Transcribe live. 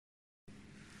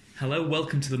Hello,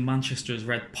 welcome to the Manchester as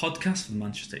Red podcast from the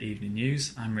Manchester Evening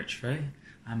News. I'm Rich Fray.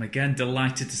 I'm again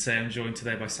delighted to say I'm joined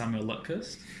today by Samuel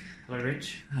Luckhurst. Hello,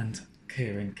 Rich. And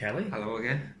Kieran Kelly. Hello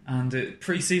again. And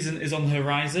pre-season is on the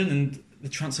horizon and the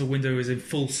transfer window is in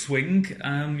full swing.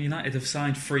 United have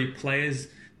signed 3 players,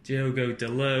 Diogo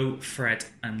Dalot, Fred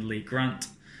and Lee Grant.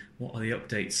 What are the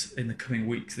updates in the coming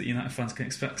weeks that United fans can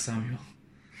expect, Samuel?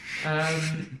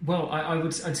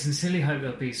 I'd sincerely hope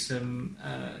there'll be some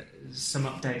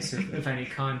updates of any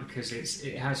kind, because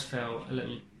it has felt a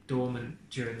little dormant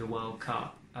during the World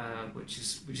Cup, which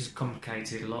has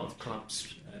complicated a lot of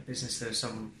clubs' business. There are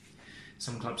some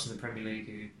clubs in the Premier League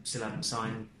who still haven't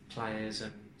signed players,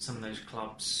 and some of those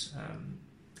clubs,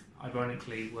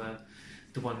 ironically, were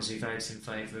the ones who voted in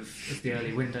favour of the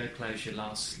early window closure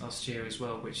last year as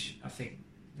well, which I think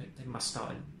they must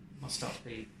start to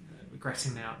be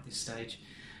regretting now at this stage.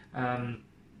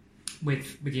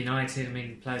 With United, I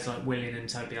mean, players like Willian and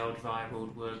Toby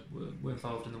Alderweireld were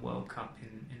involved in the World Cup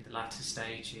in the latter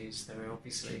stages. There are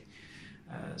obviously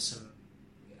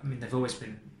they've always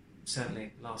been,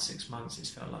 certainly the last 6 months, it's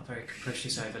felt like very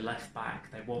capricious over left back.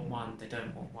 They want one, they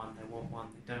don't want one, they want one,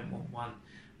 they don't want one.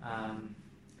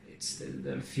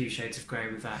 There are a few shades of grey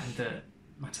with that, and that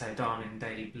Matteo Darmian and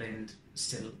Daley Blind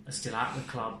are still at the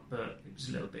club, but it was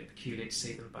a little bit peculiar to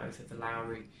see them both at the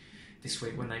Lowry this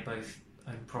week when they both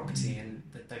own property, and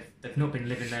that they've not been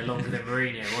living there longer than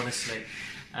Mourinho, honestly.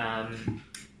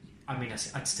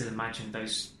 I'd still imagine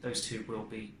those two will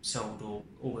be sold or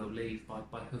will leave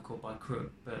by hook or by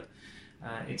crook, but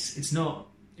it's not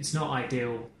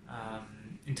ideal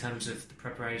in terms of the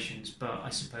preparations. But I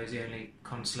suppose the only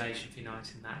consolation for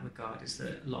United in that regard is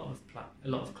that a lot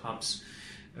of clubs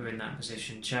are in that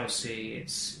position. Chelsea,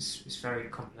 it's very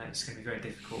complex. It's going to be very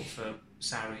difficult for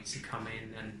Sarri to come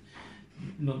in and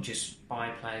not just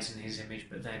buy players in his image,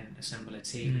 but then assemble a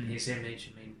team in his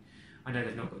image. I mean, I know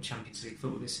they've not got Champions League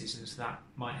football this season, so that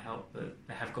might help, but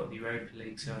they have got the Europa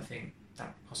League, so I think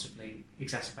that possibly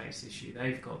exacerbates the issue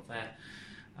they've got there.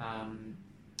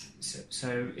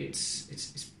 So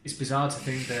it's bizarre to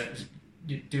think that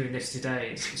you're doing this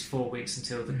today. It's 4 weeks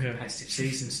until the competitive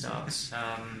season starts.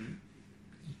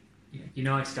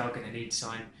 United are going to need to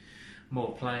sign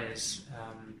more players,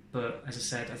 but as I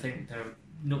said, I think there are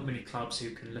not many clubs who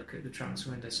can look at the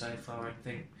transfer window so far and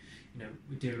think,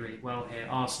 we're doing really well here.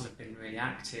 Arsenal have been really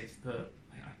active, but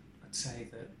I'd say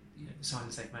that the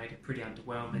signings they've made are pretty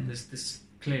underwhelming. There's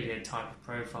clearly a type of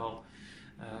profile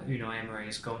Unai Emery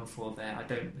has gone for there. I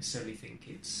don't necessarily think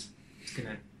it's going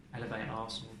to elevate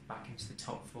Arsenal back into the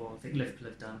top 4. I think Liverpool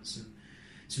have done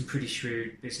some pretty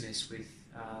shrewd business with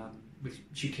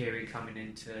Shaqiri coming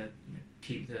in to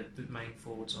keep the main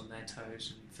forwards on their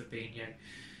toes, and Fabinho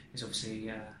is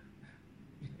obviously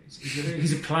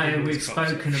he's a player we've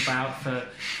spoken about for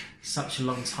such a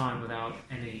long time without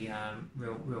any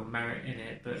real merit in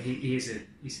it, but he's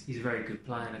a very good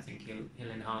player, and I think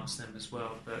he'll enhance them as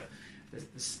well. But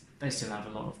they still have a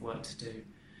lot of work to do.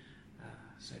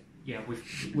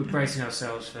 We're bracing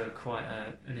ourselves for quite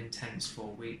an intense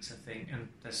 4 weeks, I think, and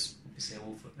there's obviously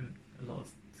a lot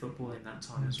of football in that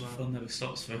time as well. Fun never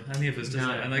stops for any of us, does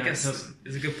it? And I guess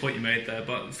it's a good point you made there,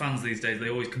 but fans these days, they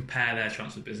always compare their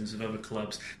transfer business with other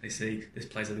clubs. They see this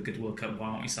player's had a good World Cup, why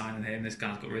aren't we signing him? This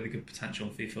guy's got really good potential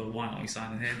in FIFA, why aren't we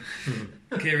signing him?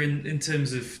 Kieran, in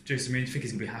terms of Jose Mourinho, do you think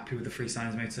he's going to be happy with the 3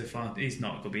 signings made so far? He's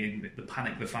not going to be in the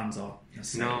panic the fans are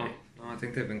necessarily. No, I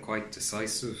think they've been quite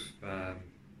decisive.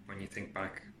 When you think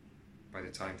back, by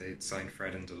the time they signed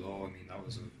Fred and Dalot, I mean, that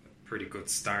was a pretty good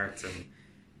start, and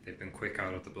they've been quick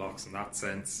out of the blocks in that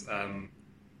sense. I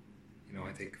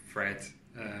think Fred,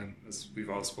 as we've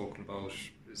all spoken about,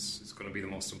 is going to be the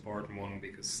most important one,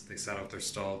 because they set out their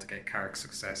stall to get Carrick's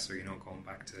successor. Going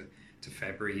back to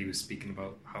February, he was speaking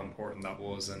about how important that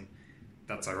was, and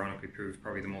that's ironically proved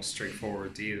probably the most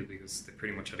straightforward deal, because they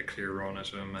pretty much had a clear run at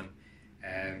him, and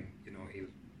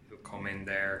he'll come in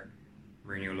there.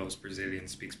 Mourinho loves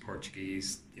Brazilians, speaks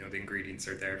Portuguese. The ingredients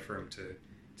are there for him to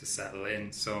settle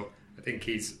in. So I think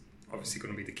he's obviously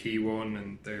going to be the key one,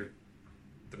 and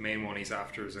the main one he's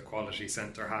after is a quality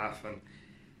centre half, and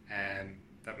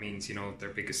that means their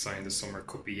biggest sign this summer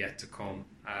could be yet to come.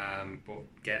 But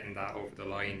getting that over the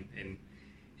line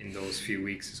in those few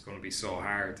weeks is going to be so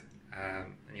hard,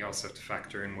 and you also have to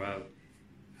factor in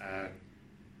it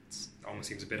almost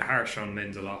seems a bit harsh on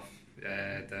Lindelof.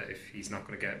 That if he's not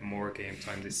going to get more game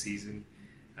time this season,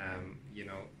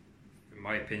 in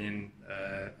my opinion,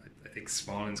 I think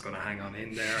Smalling's going to hang on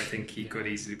in there. I think he could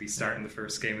easily be starting the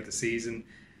first game of the season.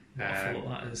 He's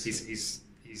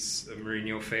a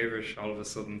Mourinho favourite all of a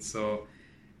sudden, so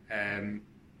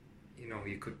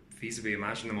you could feasibly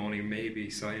imagine them only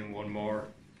maybe signing one more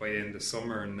by the end of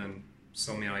summer, and then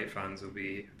some United fans will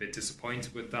be a bit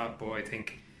disappointed with that. But I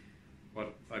think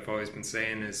what I've always been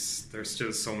saying is there's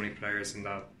still so many players in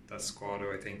that squad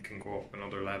who I think can go up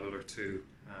another level or two.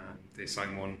 They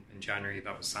signed one in January,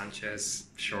 that was Sanchez.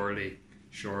 Surely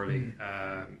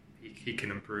he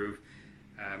can improve.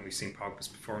 We've seen Pogba's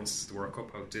performances at the World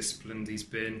Cup, how disciplined he's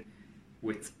been.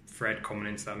 With Fred coming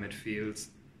into that midfield,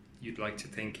 you'd like to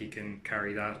think he can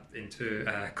carry that into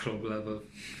club level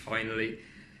finally.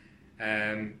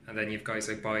 And then you've guys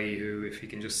like Bailly, who, if he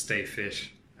can just stay fit,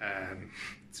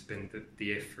 it's been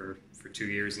the if for 2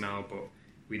 years now, but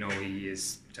we know he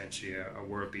is potentially a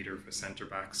world beater for centre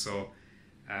back. So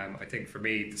I think for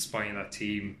me, the spine of that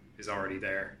team is already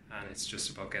there, and it's just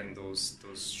about getting those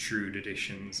shrewd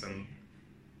additions. And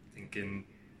thinking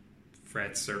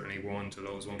Fred's certainly one,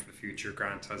 Delo's one for the future.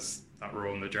 Grant has that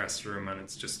role in the dressing room, and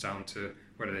it's just down to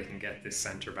whether they can get this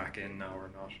centre back in now or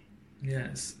not. Yeah,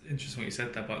 it's interesting what you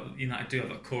said there, but United do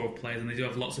have a core of players, and they do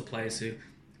have lots of players who,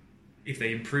 if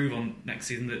they improve on next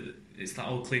season, it's that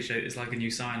old cliche, it's like a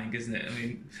new signing, isn't it? I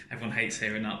mean, everyone hates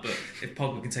hearing that, but if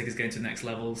Pogba can take his game to the next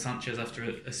level, Sanchez after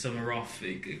a summer off,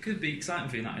 it could be exciting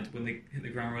for United when they hit the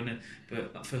ground running.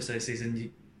 But that first day of the season,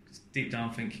 you deep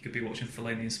down think you could be watching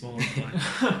Fellaini and Smalling play.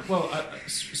 Well,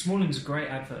 Smalling's a great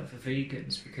advert for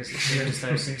vegans, because it feels as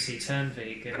though since he turned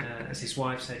vegan, as his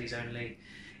wife said, he's only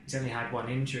had one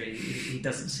injury. He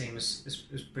doesn't seem as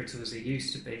brittle as he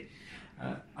used to be.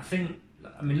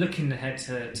 I mean, looking ahead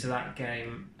to that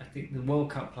game, I think the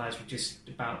World Cup players will just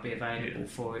about be available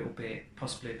for it, albeit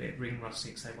possibly a bit ring rusty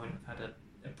because they won't have had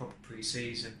a proper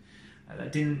pre-season.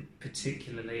 That didn't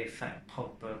particularly affect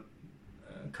Pogba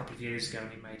a couple of years ago when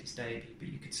he made his debut, but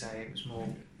you could say it was more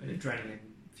an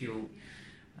adrenaline-fueled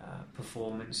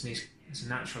performance, and he's a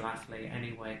natural athlete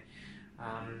anyway.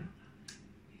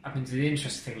 I mean, the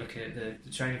interesting thing looking at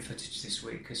the training footage this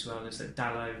week as well is that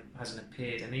Dalot hasn't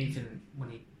appeared, and even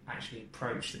when he actually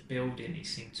approached the building, he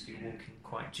seemed to be walking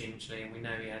quite gingerly, and we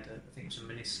know he had I think it was a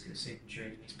meniscus injury,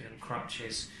 and he's been on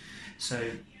crutches. So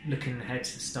looking ahead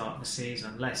to the start of the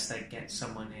season, unless they get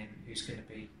someone in who's going to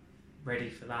be ready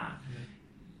for that,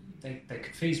 they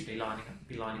could feasibly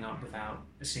be lining up without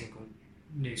a single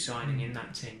new signing in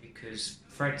that team, because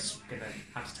Fred's going to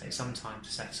have to take some time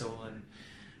to settle. And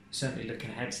certainly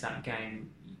looking ahead to that game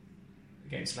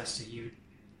against Leicester, you would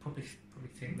probably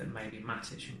think that maybe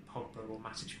Matic and Pogba, or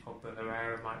Matic, Pogba,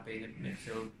 Herrera might be the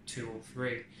midfield 2 or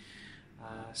 3.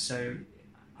 So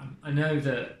I know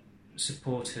that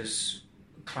supporters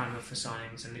clamour for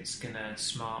signings, and it's going to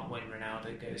smart when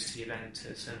Ronaldo goes to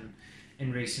Juventus. And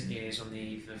in recent years, on the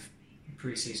eve of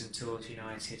pre-season tours,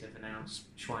 United have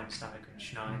announced Schweinsteiger and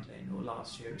Schneiderlin, or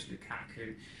last year it was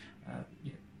Lukaku.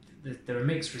 There were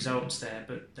mixed results there,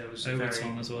 but there was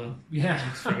Overton as well. Yeah,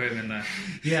 throw him in there.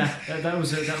 Yeah, that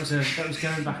was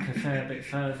going back a fair bit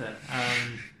further.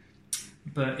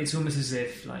 But it's almost as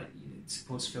if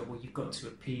supporters feel, well, you've got to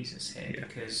appease us here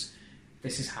because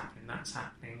this is happening, that's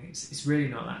happening. It's really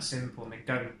not that simple. I mean,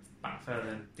 going back further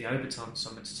than the Overton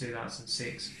summer to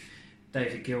 2006,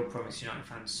 David Gill promised United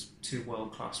fans 2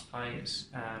 world-class players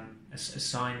as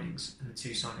signings, and the 2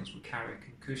 signings were Carrick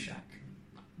and Kuszczak.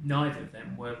 Neither of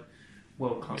them were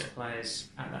world-class players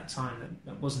at that time.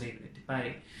 That wasn't even a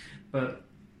debate. But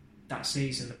that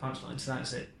season, the punchline to that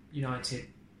is that United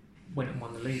went and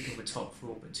won the league and were top for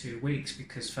all but 2 weeks,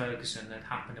 because Ferguson had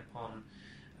happened upon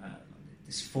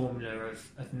this formula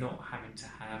of not having to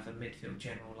have a midfield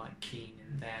general like Keane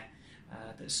in there,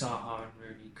 that Zaha and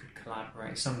Rooney could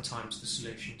collaborate. Sometimes the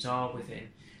solutions are within.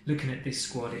 Looking at this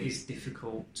squad, it is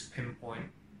difficult to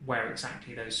pinpoint where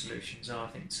exactly those solutions are. I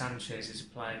think Sanchez is a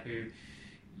player who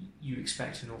you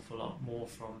expect an awful lot more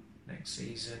from next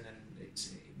season, and it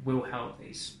will help that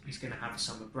he's going to have a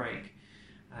summer break.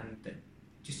 And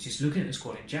just looking at the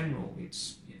squad in general,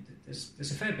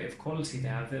 there's a fair bit of quality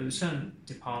there. There are certain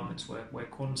departments where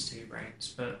quantity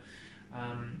reigns, but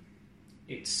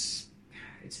it's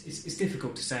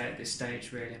difficult to say at this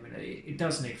stage, really. I mean, it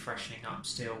does need freshening up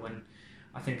still, and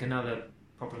I think another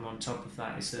problem on top of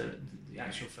that is the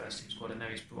actual first team squad. I know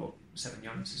he's brought 7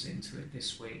 youngsters into it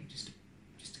this week just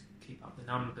to keep up the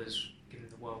numbers given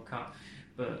the World Cup,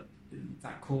 but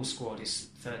that core squad is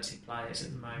 30 players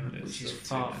at the moment, which is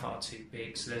far too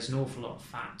big. So there's an awful lot of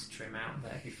fat to trim out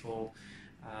there before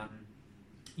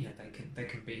they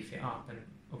can beef it up. And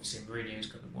obviously Mourinho's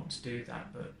going to want to do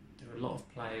that, but there are a lot of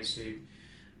players who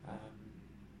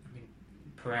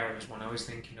Pereira is one I was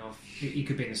thinking of. He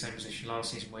could be in the same position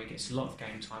last season where he gets a lot of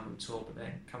game time on tour, but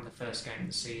then come the first game of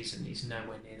the season, he's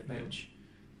nowhere near the bench.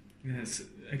 Yes,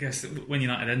 I guess when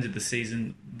United ended the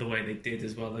season the way they did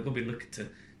as well, they're going to be looking to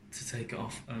take it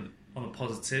off on a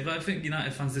positive. I think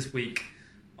United fans this week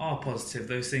are positive.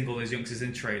 They're seeing all those youngsters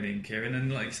in training, Kieran,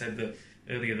 and like you said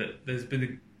earlier, that there's been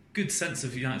a good sense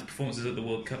of United's performances at the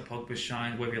World Cup. Pogba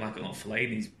shined, whether you like it or not.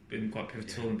 Fellaini's been quite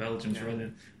pivotal in Belgium's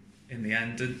run in the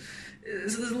end, and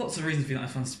there's lots of reasons for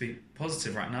United fans to be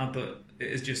positive right now, but it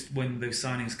is just when those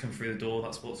signings come through the door,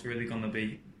 that's what's really going to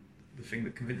be the thing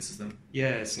that convinces them.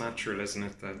 Yeah, it's natural, isn't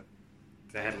it, that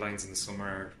the headlines in the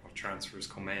summer of transfers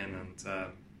come in,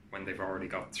 and when they've already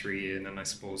got 3 in, and I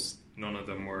suppose none of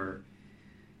them were,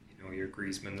 your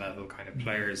Griezmann level kind of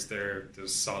players. They're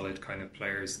solid kind of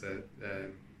players that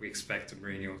we expected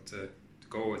Mourinho to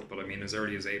go with. But I mean, as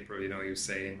early as April, he was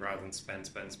saying rather than spend,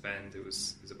 it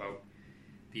was about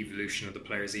the evolution of the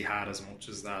players he had as much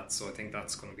as that. So I think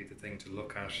that's going to be the thing to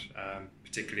look at,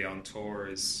 particularly on tour,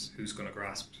 is who's going to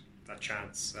grasp that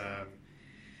chance.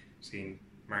 Seeing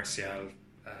Martial,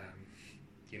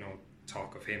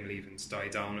 talk of him leaving's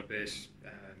died down a bit.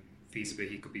 Feasibly,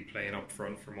 he could be playing up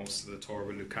front for most of the tour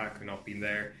with Lukaku not being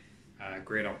there.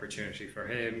 Great opportunity for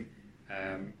him.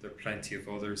 There are plenty of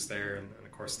others there, and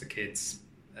of course the kids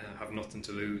have nothing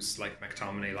to lose. Like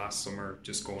McTominay last summer,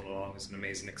 just going along is an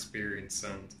amazing experience,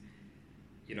 and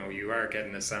you are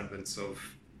getting a semblance of,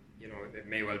 it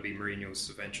may well be Mourinho's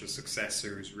eventual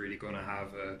successor who's really going to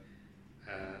have a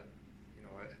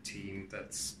team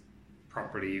that's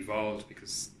properly evolved,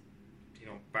 because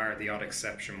bar the odd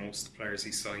exception, most of the players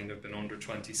he signed have been under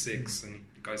 26, and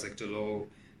guys like Dalot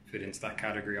fit into that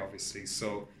category, obviously.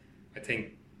 So I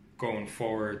think going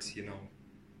forward,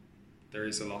 there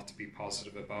is a lot to be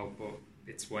positive about, but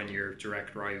it's when your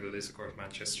direct rival is, of course,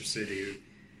 Manchester City, who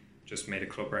just made a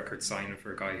club record signing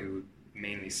for a guy who would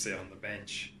mainly sit on the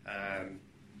bench.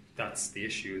 That's the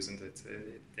issue, isn't it?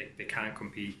 They can't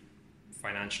compete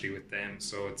financially with them,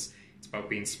 so it's about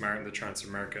being smart in the transfer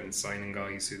market and signing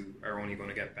guys who are only going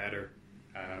to get better.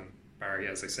 Barry,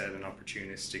 as I said, an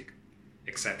opportunistic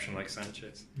exception like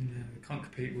Sanchez. Yeah, they can't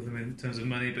compete with them in terms of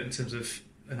money, but in terms of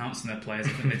announcing their players, I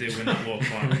think they do win that war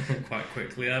quite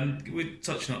quickly. We're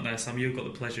touching on there, Sam. You've got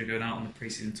the pleasure of going out on the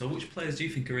pre-season tour. Which players do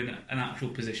you think are in an actual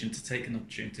position to take an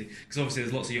opportunity? Because obviously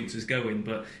there's lots of youngsters going,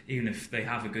 but even if they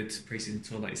have a good pre-season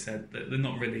tour, like you said, they're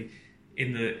not really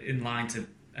in line to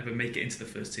ever make it into the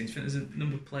first team. Do you think there's a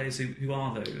number of players who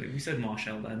are though? We said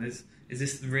Martial then. Is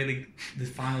this really the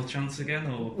final chance again?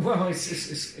 Or well,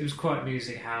 it was quite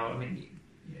amusing how,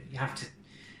 you have to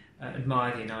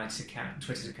admire the United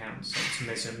Twitter's account's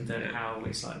optimism that how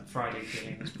it's like Friday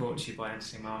feeling was brought to you by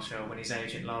Anthony Martial when his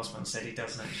agent last month said he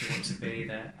doesn't actually want to be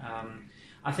there.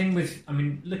 I think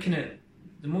looking at,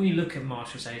 the more you look at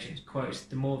Martial's agent's quotes,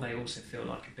 the more they also feel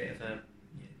like a bit of a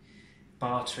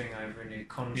bartering over a new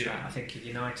contract. Yeah. I think if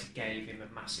United gave him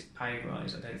a massive pay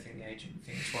rise, I don't think the agent would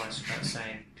think twice about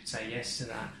say yes to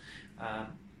that.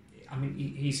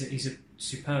 He's a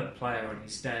superb player on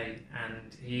his day,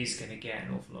 and he is going to get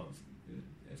an awful lot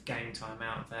of game time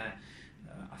out there.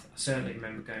 I certainly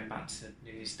remember going back to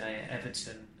New Year's Day at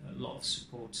Everton, a lot of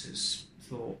supporters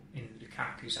thought in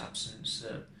Lukaku's absence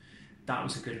that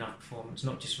was a good enough performance,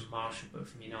 not just from Martial but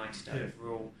from United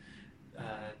overall,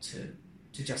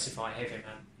 to justify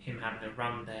him having a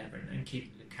run there and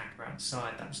keeping Lukaku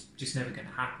outside. That's just never going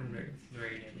to happen,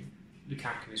 really.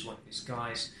 Lukaku is one of his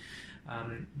guys.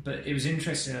 But it was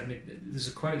interesting. There's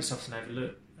a quote that's often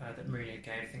overlooked that Mourinho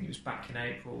gave. I think it was back in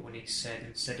April when he said,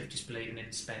 instead of just believing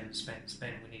in spend,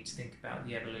 we need to think about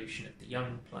the evolution of the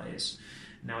young players.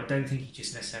 Now, I don't think he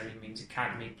just necessarily means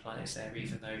academy players there,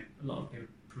 even though a lot have been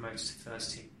promoted to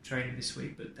first team training this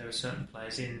week. But there are certain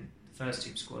players in the first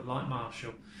team squad, like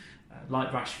Martial,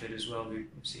 like Rashford as well, who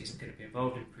obviously isn't going to be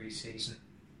involved in pre-season,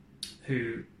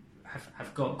 who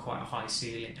have got quite a high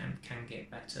ceiling and can get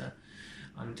better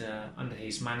under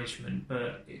his management,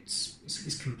 but it's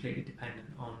completely dependent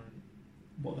on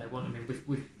what they want.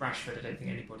 With Rashford, I don't think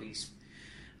anybody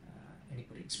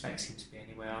expects him to be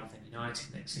anywhere other than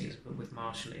United next season, but with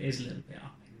Martial it is a little bit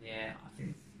up in the air. I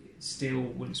think it still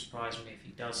wouldn't surprise me if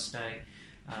he does stay.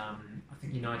 I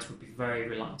think United would be very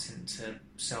reluctant to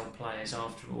sell players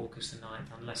after August the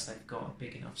 9th unless they've got a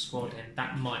big enough squad, and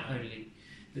that might only,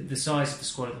 the size of the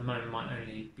squad at the moment might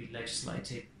only be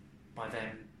legislated by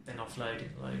them then offloading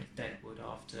a load of deadwood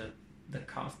after the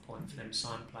cut-off point for them to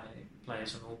sign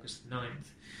players on August the 9th.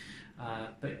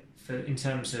 But in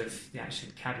terms of the actual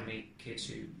academy kids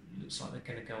who looks like they're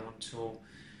going to go on tour,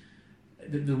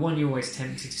 the one you're always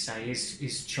tempted to say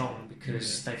is Chong,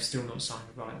 because they've still not signed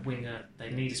the right winger. They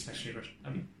need especially,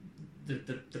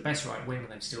 the best right winger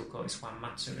they've still got is Juan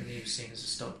Mata, and he was seen as a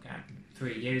stopgap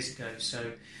 3 years ago.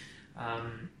 So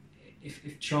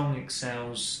if Chong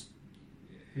excels,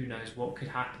 who knows what could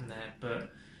happen there. But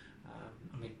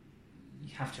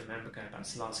you have to remember, going back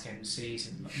to the last game of the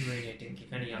season, like Mourinho didn't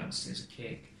give any youngsters a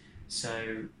kick. So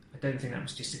I don't think that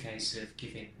was just a case of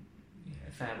giving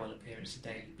a farewell appearance to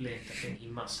Daley Blind. I think he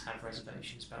must have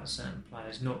reservations about certain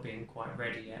players not being quite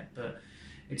ready yet, but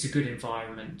it's a good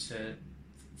environment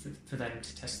for them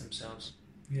to test themselves.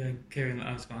 Yeah, Kieran,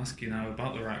 I was going to ask you now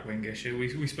about the right wing issue.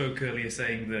 We spoke earlier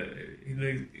saying that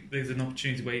there's an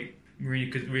opportunity where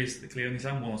Mourinho could realistically only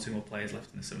sign one or two more players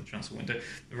left in the summer transfer window.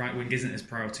 The right wing isn't his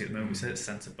priority at the moment. We said it's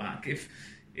centre back. If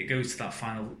it goes to that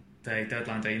final day,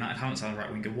 deadline day, United haven't signed a right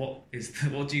winger. What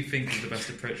do you think is the best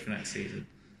approach for next season?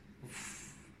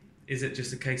 Is it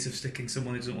just a case of sticking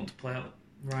someone who doesn't want to play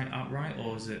outright,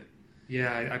 or is it?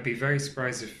 Yeah, I'd be very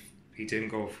surprised if he didn't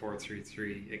go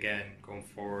 4-3-3 again going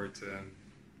forward.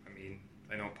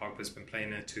 I know Pogba's been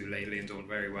playing it too lately and done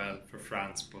very well for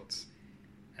France, but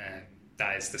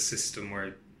that is the system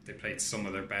where they played some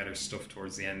of their better stuff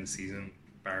towards the end of the season,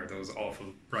 bar those awful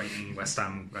Brighton, West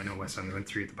Ham. I know West Ham went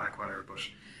through the back, whatever, but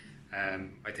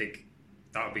I think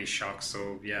that would be a shock.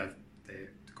 So yeah,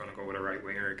 they're going to go with a right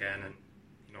winger again, and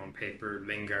on paper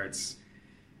Lingard's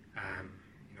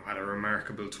had a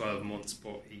remarkable 12 months,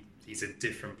 but he's a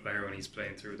different player when he's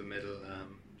playing through the middle.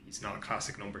 He's not a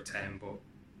classic number 10, but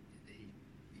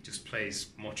he just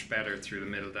plays much better through the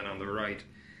middle than on the right.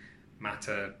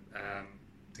 Mata, I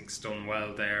think's done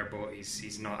well there, but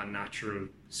he's not a natural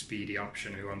speedy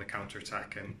option who on the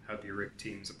counter-attack can help you rip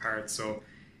teams apart. So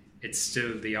it's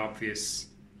still the obvious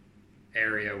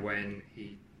area when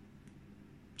he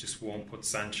just won't put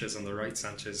Sanchez on the right.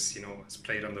 Sanchez, has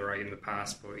played on the right in the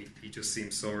past, but he just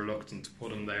seems so reluctant to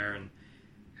put him there,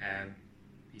 and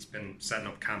he's been setting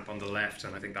up camp on the left,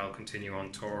 and I think that'll continue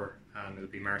on tour, and it'll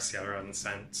be Martial rather than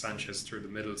Sanchez through the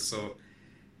middle. So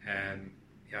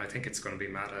I think it's going to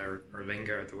be Mata or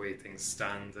Lingard the way things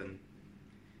stand, and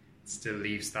it still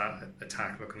leaves that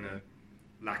attack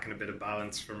lacking a bit of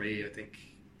balance for me. I think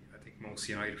most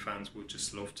United fans would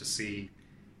just love to see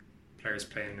players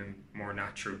playing in more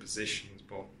natural positions,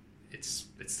 but it's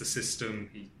the system.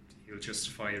 He'll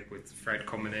justify it with Fred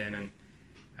coming in, and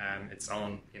it's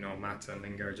on Mata and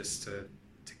Lingard just to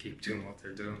keep doing what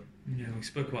they're doing. Yeah, we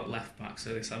spoke about left back,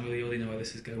 so I really already know where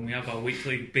this is going. We have our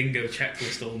weekly bingo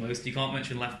checklist almost. You can't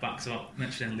mention left backs without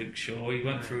mentioning Luke Shaw. He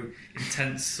went through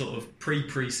intense sort of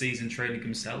pre-season training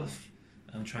himself,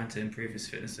 trying to improve his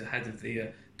fitness ahead of the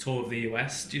tour of the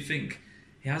US. Do you think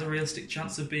he has a realistic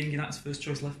chance of being United's first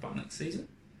choice left back next season?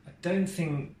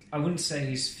 I wouldn't say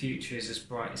his future is as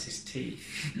bright as his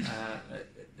teeth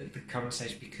at the current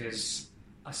stage, because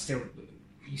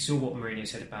you saw what Mourinho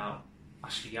said about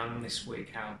Ashley Young this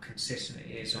week, how consistent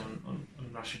he is on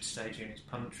Rashford stage during his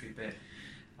punditry bit.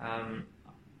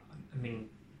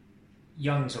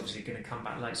 Young's obviously going to come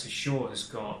back late, so Shaw has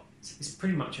got, it's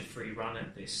pretty much a free run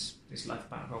at this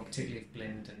left back role, particularly if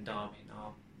Blind and Darmian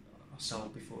are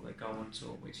sold before they go on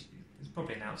tour, which there's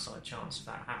probably an outside chance of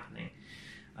that happening.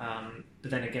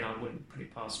 But then again, I wouldn't put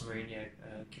it past Mourinho,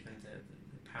 given the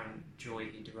apparent joy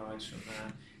he derives from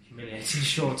humiliating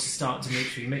Shaw to start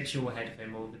Dimitri Mitchell ahead of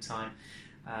him all the time.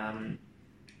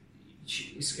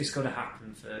 It's got to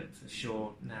happen for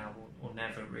Shaw now or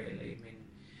never, really.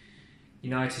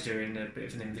 United are in a bit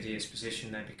of an invidious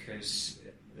position there, because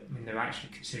they're actually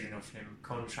considering offering him a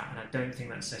contract, and I don't think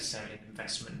that's necessarily an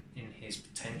investment in his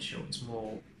potential. It's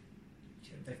more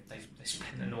they've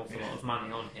spent an awful lot of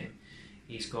money on him.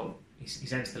 He's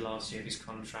entered the last year of his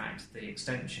contract. The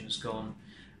extension's gone.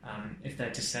 If they're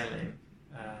to sell him,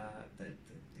 they're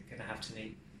going to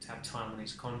need to have time on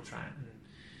his contract, and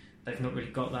they've not really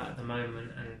got that at the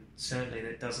moment. And certainly,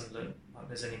 it doesn't look like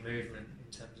there's any movement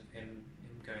in terms of him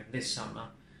going this summer.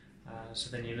 So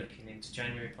then you're looking into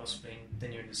January possibly, and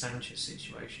then you're in the Sanchez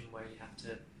situation where you have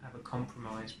to have a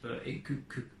compromise. But it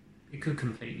could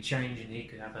completely change, and he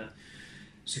could have a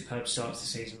superb start to the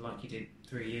season like he did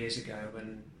 3 years ago,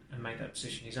 and make that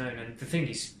position his own. And the thing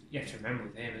is, you have to remember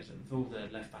with him is that with all the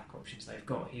left back options they've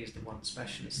got, he is the one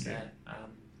specialist there.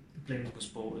 Blind was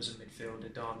bought as a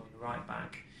midfielder, Darmian a right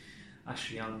back,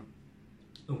 Ashley Young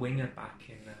a winger back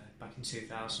in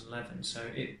 2011. So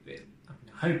I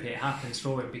hope it happens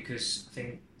for him, because I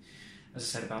think, as I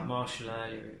said about Martial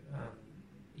earlier,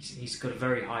 he's got a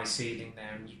very high ceiling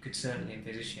there, and you could certainly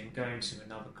envisage him going to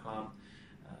another club.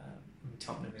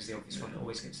 Tottenham is the obvious one that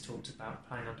always gets talked about,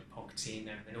 playing under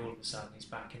Pochettino, and then all of a sudden he's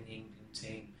back in the England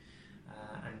team,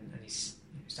 and he's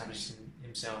established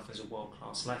himself as a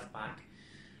world-class left-back.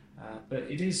 But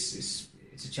it's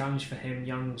a challenge for him.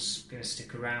 Young's going to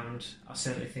stick around. I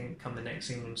certainly think come the next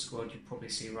England squad, you'll probably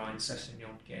see Ryan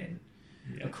Sessegnon getting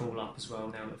a call up as well,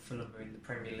 now that Fulham are in the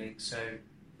Premier League. So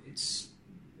it's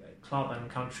club and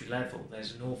country level,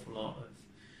 there's an awful lot of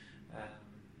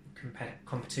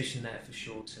competition there for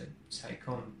sure to take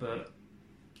on, but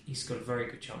he's got a very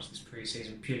good chance this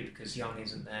pre-season purely because Young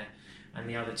isn't there, and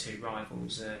the other two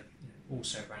rivals are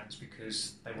also rans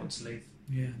because they want to leave.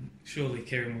 Yeah, surely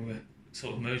Kieran will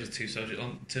sort of merge the two subjects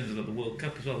in terms of the World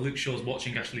Cup as well. Luke Shaw's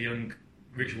watching Ashley Young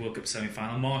reach a World Cup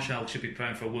semi-final. Marshall should be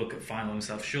preparing for a World Cup final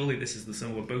himself. Surely this is the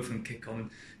summer where both of them kick on.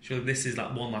 Surely this is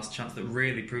that one last chance that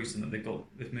really proves them that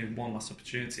they've maybe one last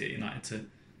opportunity at United to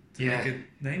make a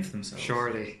name for themselves.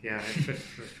 Surely, yeah.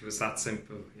 If it was that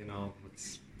simple,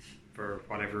 it's, for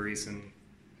whatever reason,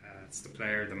 it's the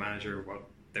player, the manager, what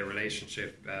their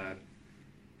relationship,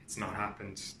 it's not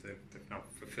happened. They're not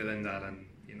fulfilling that, and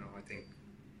I think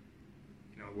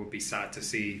it would be sad to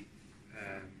see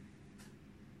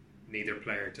neither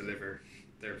player deliver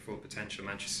their full potential at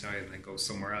Manchester United and then go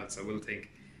somewhere else. I will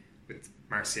think with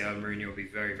Martial, Mourinho will be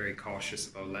very, very cautious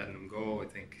about letting them go. I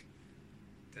think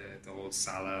the whole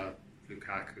Salah,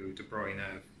 Lukaku, De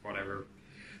Bruyne, whatever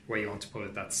way you want to put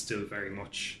it, that's still very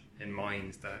much in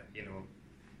mind, that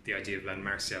the idea of letting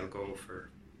Martial go for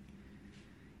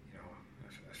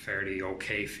a fairly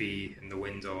okay fee in the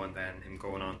window and then him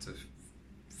going on to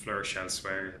flourish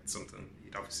elsewhere, it's something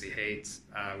you'd obviously hate.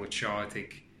 With Shaw, I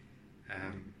think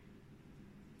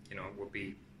would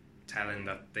be telling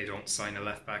that they don't sign a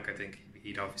left back. I think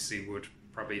he'd obviously would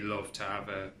probably love to have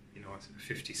a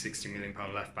 50-60 million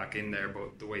pound left back in there,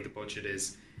 but the way the budget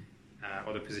is,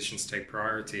 other positions take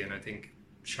priority, and I think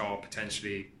Shaw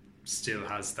potentially still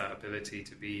has that ability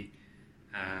to be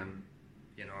a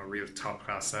real top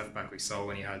class left back. We saw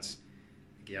when he had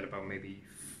about maybe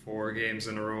 4 games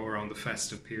in a row around the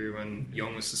festive period when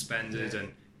Young was suspended,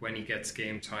 and when he gets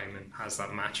game time and has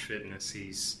that match fitness,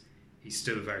 he's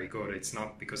still very good. It's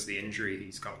not because of the injury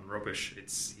he's gotten rubbish.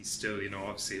 He's still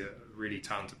obviously a really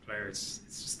talented player. It's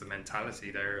just the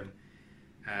mentality there,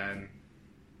 and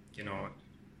a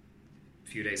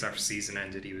few days after season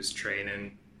ended, he was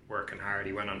training, working hard.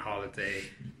 He went on holiday.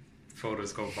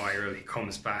 Photos go viral. He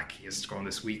comes back. He has to go on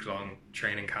this week-long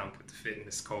training camp with the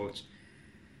fitness coach.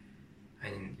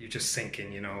 And you're just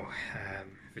thinking,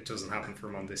 if it doesn't happen for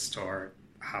him on this tour,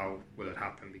 how will it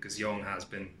happen? Because Young has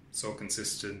been so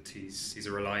consistent. He's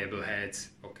a reliable head.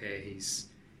 Okay, he's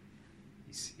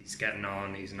getting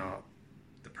on. He's not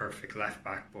the perfect left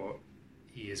back, but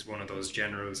he is one of those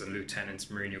generals and lieutenants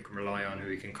Mourinho can rely on, who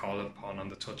he can call upon on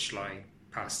the touchline,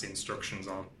 pass the instructions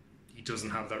on. He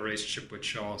doesn't have that relationship with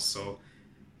Shaw, so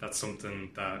that's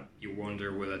something that you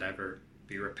wonder, will it ever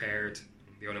be repaired?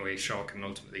 The only way Shaw can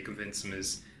ultimately convince him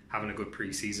is having a good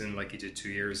pre-season like he did 2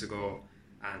 years ago,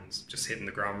 and just hitting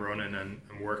the ground running and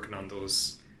working on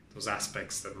those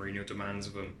aspects that Mourinho demands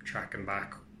of him, tracking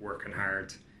back, working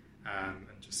hard, and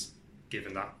just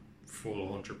giving that full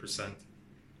 100%.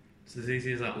 It's as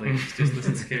easy as that, Lee. Just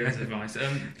listen to Kieran's advice.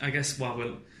 I guess the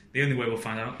only way we'll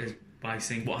find out is by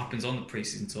seeing what happens on the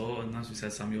pre-season tour, and as we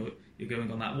said, Sam, you're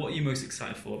going on that. What are you most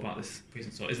excited for about this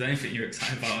pre-season tour? Is there anything you're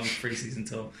excited about on the pre-season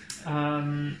tour?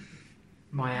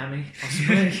 Miami,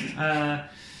 possibly.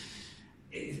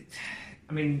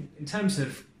 In terms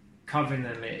of covering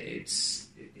them, it's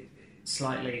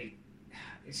slightly...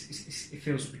 It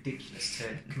feels ridiculous to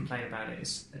complain about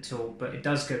it at all, but it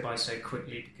does go by so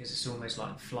quickly because it's almost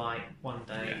like flight, one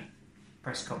day,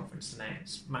 press conference the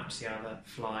next, match the other,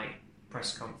 flight,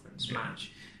 press conference,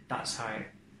 match. That's how it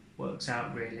works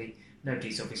out, really.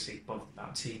 Nobody's obviously bothered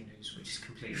about team news, which is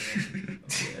completely,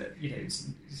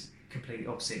 it's completely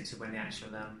opposite to when the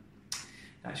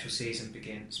actual season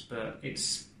begins. But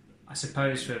it's, I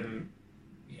suppose, from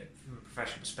a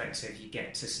professional perspective, you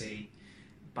get to see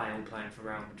Bale playing for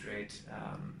Real Madrid,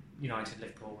 United,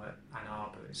 Liverpool at Ann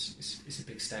Arbor. It's a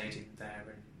big stadium there,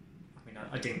 and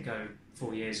I didn't go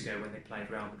 4 years ago when they played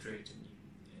Real Madrid,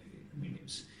 and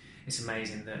it's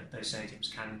amazing that those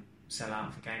stadiums can sell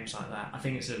out for games like that. I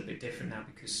think it's a little bit different now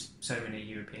because so many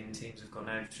European teams have gone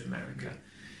over to America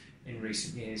in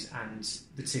recent years, and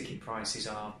the ticket prices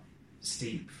are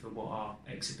steep for what are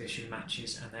exhibition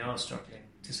matches, and they are struggling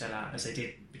to sell out, as they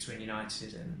did between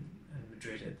United and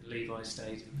Madrid at the Levi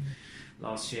Stadium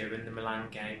last year. And the Milan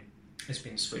game has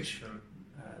been switched from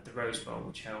the Rose Bowl,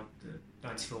 which held the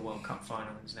 '94 World Cup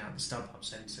final, and is now the StubHub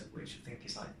Centre, which I think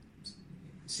is like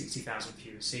 60,000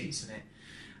 fewer seats in it.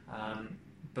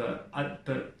 But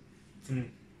for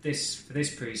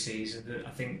this pre-season, I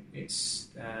think it's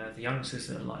the youngsters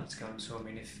that are likely to go and so.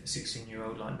 If a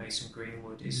 16-year-old like Mason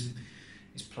Greenwood is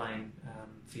playing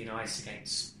for United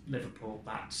against Liverpool,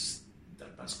 that's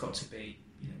got to be.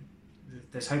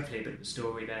 There's hopefully a bit of a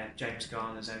story there. James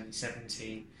Garner's only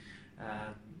 17,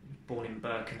 born in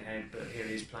Birkenhead, but here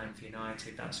he is playing for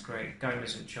United. That's great.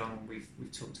 Gomez and Chong, we've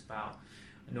talked about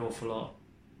an awful lot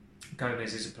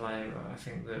Gomez is a player I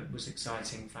think that was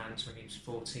exciting fans when he was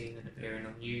 14 and appearing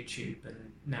on YouTube,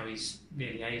 and now he's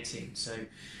nearly 18. So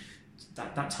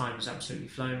that time has absolutely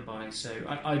flown by. So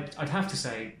I'd have to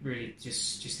say, really,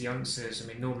 just the youngsters. I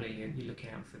mean, normally you're looking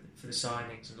out for the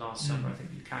signings, and last summer I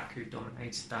think Lukaku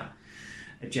dominated that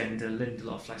agenda.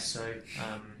 Lindelof less so.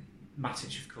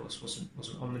 Matic, of course,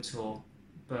 wasn't on the tour,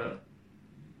 but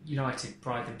United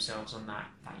pride themselves on that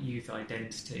youth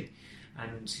identity,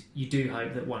 and you do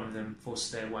hope that one of them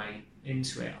forces their way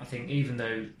into it. I think even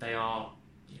though they are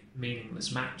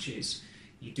meaningless matches,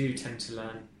 you do tend to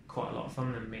learn quite a lot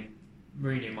from them. I mean,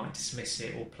 Mourinho might dismiss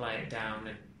it or play it down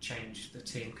and change the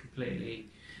team completely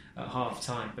at half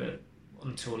time, but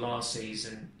until last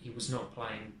season he was not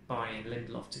playing Bailly and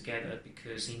Lindelof together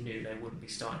because he knew they wouldn't be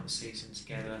starting the season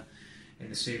together in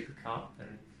the Super Cup,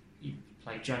 and he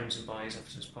played Jones and Bailly as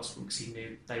often as possible because he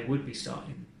knew they would be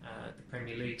starting the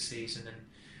Premier League season. And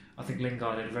I think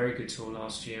Lingard had a very good tour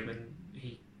last year when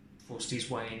he forced his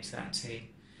way into that team.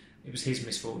 It was his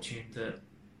misfortune that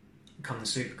come the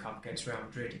Super Cup against Real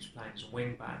Madrid he was playing as a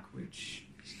wing back, which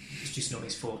is just not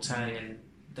his forte, and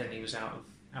then he was out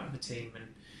of the team, and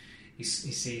his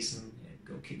season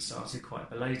got kick-started quite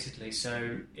belatedly.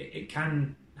 So it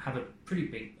can have a pretty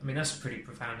big, I mean, that's a pretty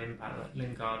profound impact. Like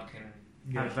Lingard can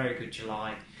have a very good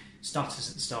July, starts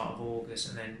at the start of August,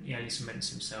 and then he only cements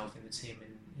himself in the team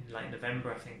in late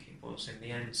November, I think it was, in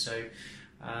the end. So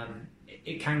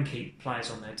it can keep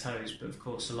players on their toes, but of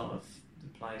course a lot of the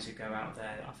players who go out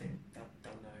there, I think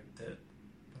they'll know that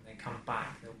when they come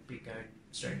back they'll be going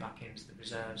straight back into the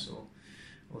reserves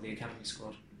or the academy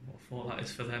squad. What for that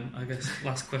is for them, I guess.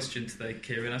 Last question today,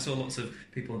 Kieran. I saw lots of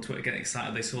people on Twitter getting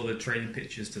excited. They saw the training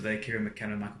pictures today. Kieran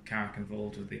McKenna and Michael Carrick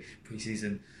involved with the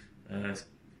pre-season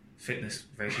fitness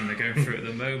regime they're going through at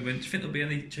the moment. Do you think there'll be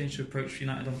any change to approach for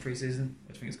United on pre-season?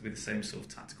 Or do you think it's going to be the same sort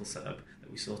of tactical setup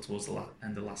that we saw towards the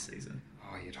end of last season?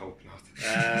 Oh, you'd hope not.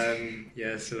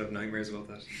 Yeah, still have nightmares about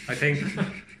that. I think,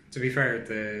 to be fair,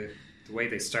 the way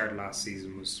they started last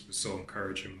season was so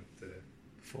encouraging with the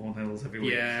 4-0 every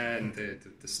week. Yeah, and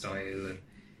the style, and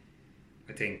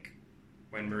I think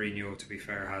when Mourinho, to be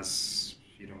fair, has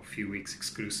a few weeks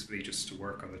exclusively just to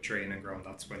work on the training ground,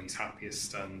 that's when he's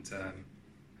happiest, and I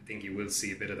think you will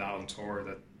see a bit of that on tour,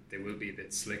 that they will be a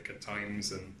bit slick at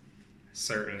times, and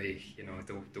certainly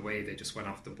the way they just went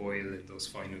off the boil in those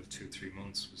final 2-3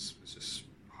 months was just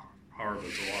horrible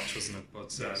to watch, wasn't it?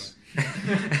 But yes.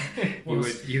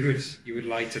 you would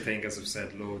like to think, as I've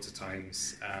said loads of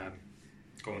times,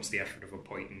 going to the effort of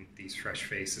appointing these fresh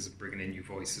faces and bringing in new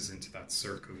voices into that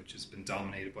circle, which has been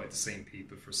dominated by the same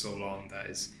people for so long. That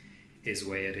is his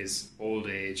way at his old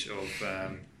age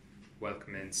of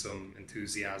welcoming some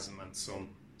enthusiasm and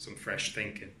some fresh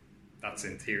thinking. That's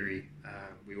in theory.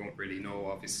 We won't really know,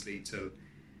 obviously, till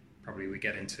probably we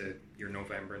get into your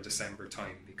November and December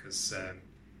time, because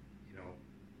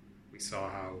we saw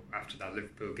how after that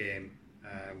Liverpool game,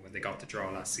 when they got the draw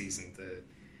last season, the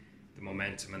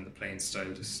momentum and the playing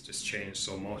style just changed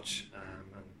so much,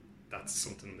 and that's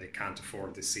something they can't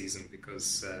afford this season,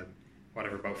 because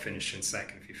whatever about finishing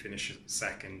second, if you finish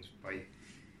second by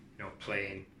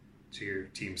playing to your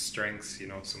team's strengths,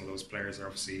 some of those players are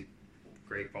obviously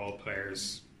great ball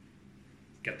players,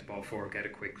 get the ball forward, get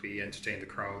it quickly, entertain the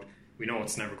crowd. We know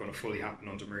it's never going to fully happen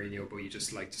under Mourinho, but you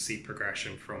just like to see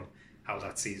progression from how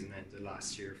that season ended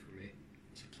last year for me.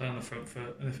 So play on the front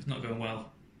foot, and if it's not going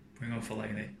well, bring on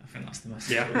Fellaini. I think that's the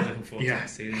message we're looking for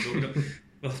next season. But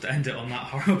we'll have to end it on that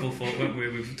horrible thought, won't we?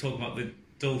 We've talked about the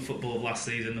dull football of last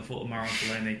season, the thought of Marouane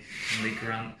Fellaini and Lee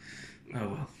Grant. Oh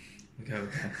well, we go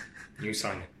again. New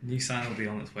sign will be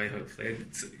on its way, hopefully.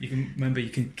 You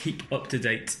can keep up to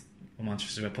date on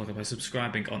Manchester Red Podcast by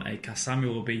subscribing on Acast.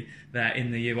 Samuel will be there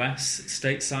in the US,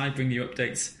 stateside, bringing you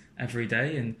updates every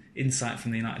day and insight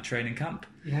from the United training camp.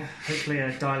 Yeah, hopefully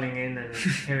dialing in and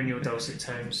hearing your dulcet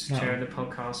tones during the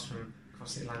podcast from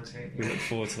across the Atlantic. We look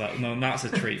forward to that. No, that's a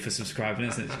treat for subscribing,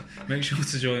 isn't it? Make sure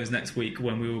to join us next week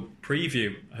when we will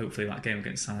preview, hopefully, that game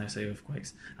against San Jose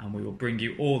Earthquakes, and we will bring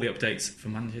you all the updates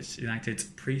from Manchester United's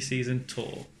pre-season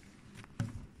tour.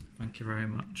 Thank you very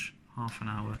much. Half an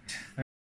hour.